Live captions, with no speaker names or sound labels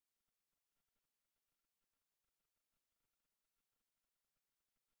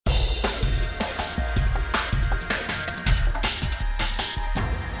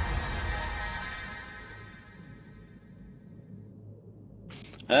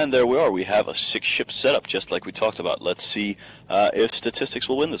And there we are. We have a 6-ship setup, just like we talked about. Let's see if Statistics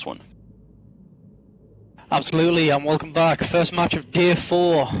will win this one. Absolutely, and welcome back. First match of Day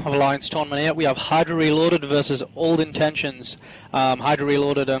 4 of Alliance Tournament 8. We have HYDRA Reloaded versus Old Intentions. HYDRA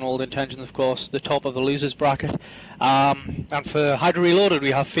Reloaded and Old Intentions, of course, the top of the losers bracket. And for HYDRA Reloaded,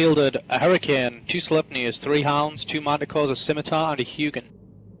 we have fielded a Hurricane, 2 Sleipnirs, 3 Hounds, 2 Manticores, a Scimitar, and a Hugin.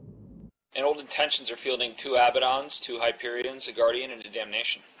 And Old Intentions are fielding 2 Abaddons, 2 Hyperions, a Guardian, and a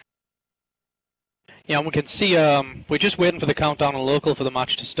Damnation. Yeah, and we can see, we're just waiting for the countdown on local for the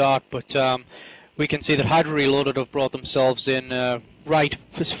match to start, but we can see that HYDRA Reloaded have brought themselves in right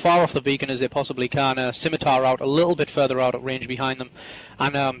as far off the beacon as they possibly can. Scimitar out a little bit further out at range behind them,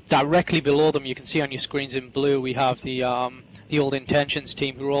 and directly below them, you can see on your screens in blue, we have the Old Intentions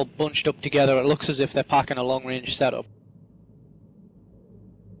team who are all bunched up together. It looks as if they're packing a long-range setup.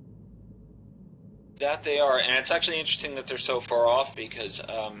 That they are, and it's actually interesting that they're so far off because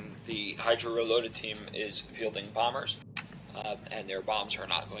the HYDRA Reloaded team is fielding bombers. And their bombs are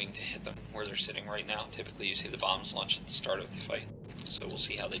not going to hit them where they're sitting right now. Typically you see the bombs launch at the start of the fight. So we'll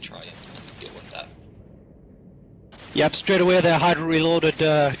see how they try and deal with that. Yep, straight away there, HYDRA Reloaded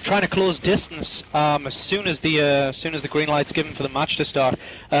trying to close distance as soon as the green light's given for the match to start.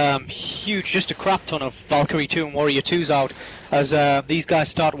 Huge, just a crap ton of Valkyrie 2 and Warrior 2s out as these guys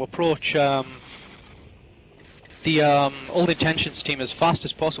start to approach the Old Intentions team as fast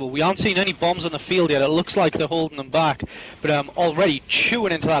as possible. We aren't seeing any bombs on the field yet. It looks like they're holding them back, but already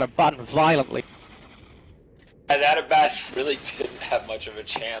chewing into that Abaddon violently. And that Abaddon really didn't have much of a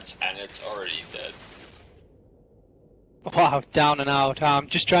chance, and it's already dead. Wow, down and out. I'm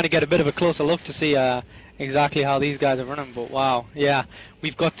just trying to get a bit of a closer look to see exactly how these guys are running, but wow, yeah.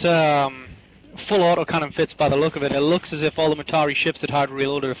 We've got full autocannon fits by the look of it. It looks as if all the Matari ships that HYDRA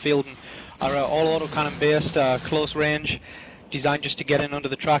Reloaded are fielding are all autocannon based, close range, designed just to get in under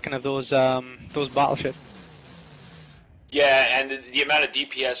the tracking of those battleships. Yeah, and the amount of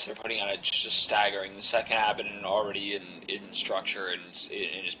DPS they're putting on it is just staggering. The second Abaddon already in structure and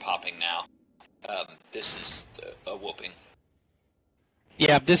is popping now. This is a whooping.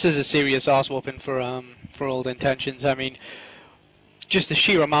 Yeah, this is a serious arse whooping for Old Intentions. I mean, just the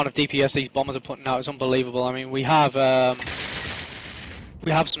sheer amount of DPS these bombers are putting out is unbelievable. I mean, we have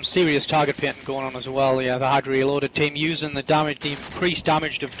some serious target painting going on as well. Yeah, the HYDRA Reloaded team using the increased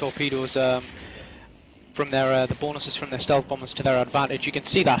damage of torpedoes from their the bonuses from their stealth bombers to their advantage. You can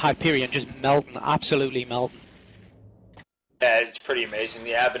see that Hyperion just melting, absolutely melting. Yeah, it's pretty amazing.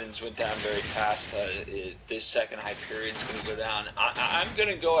 The Abaddons went down very fast. This second Hyperion's going to go down. I'm going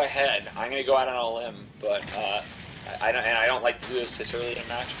to go ahead. I'm going to go out on a limb, but I don't like to do this early in a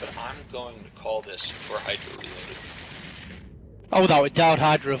match, but I'm going to call this for HYDRA Reloaded. Oh, without a doubt,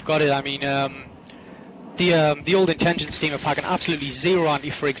 HYDRA have got it. I mean, the Old Intentions team are packing absolutely zero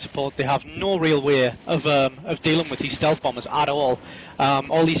anti-frig support. They have no real way of dealing with these stealth bombers at all.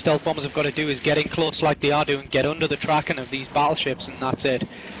 All these stealth bombers have got to do is get in close like they are doing, get under the tracking of these battleships, and that's it.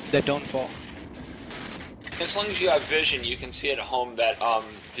 They're done for. As long as you have vision, you can see at home that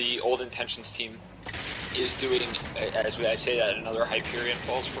the Old Intentions team is doing, as I say that, another Hyperion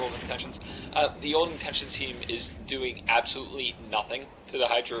falls for Old Intentions. The Old Intentions team is doing absolutely nothing to the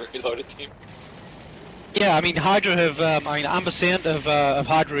HYDRA Reloaded team. Yeah, I mean, HYDRA have, Ambersant of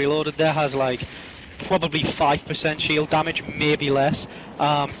HYDRA Reloaded there has like probably 5% shield damage, maybe less.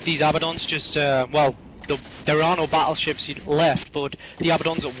 These Abaddons just, well, there are no battleships left, but the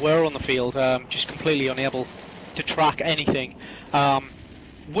Abaddons that were on the field just completely unable to track anything.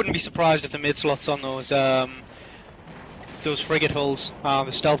 Wouldn't be surprised if the mid-slots on those frigate hulls,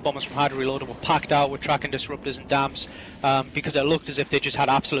 the stealth bombers from HYDRA Reloaded, were packed out with tracking disruptors and damps because it looked as if they just had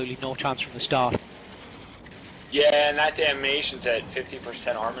absolutely no chance from the start. Yeah, and that Damnation's at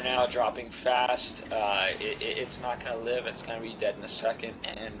 50% armor now, dropping fast. It's not going to live, it's going to be dead in a second,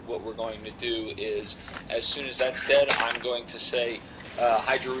 and what we're going to do is, as soon as that's dead, I'm going to say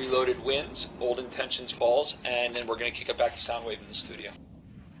HYDRA Reloaded wins, Old Intentions falls, and then we're going to kick it back to Soundwave in the studio.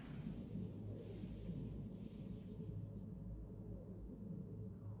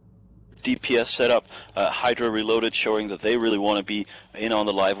 DPS setup, HYDRA Reloaded showing that they really want to be in on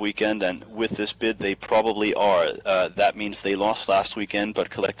the live weekend, and with this bid they probably are. That means they lost last weekend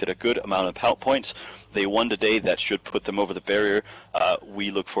but collected a good amount of help points. They won today, that should put them over the barrier. We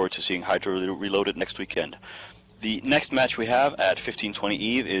look forward to seeing HYDRA Reloaded next weekend. The next match we have at 15:20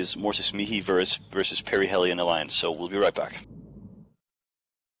 Eve is Mortis Mihi versus Perihelion Alliance, so we'll be right back.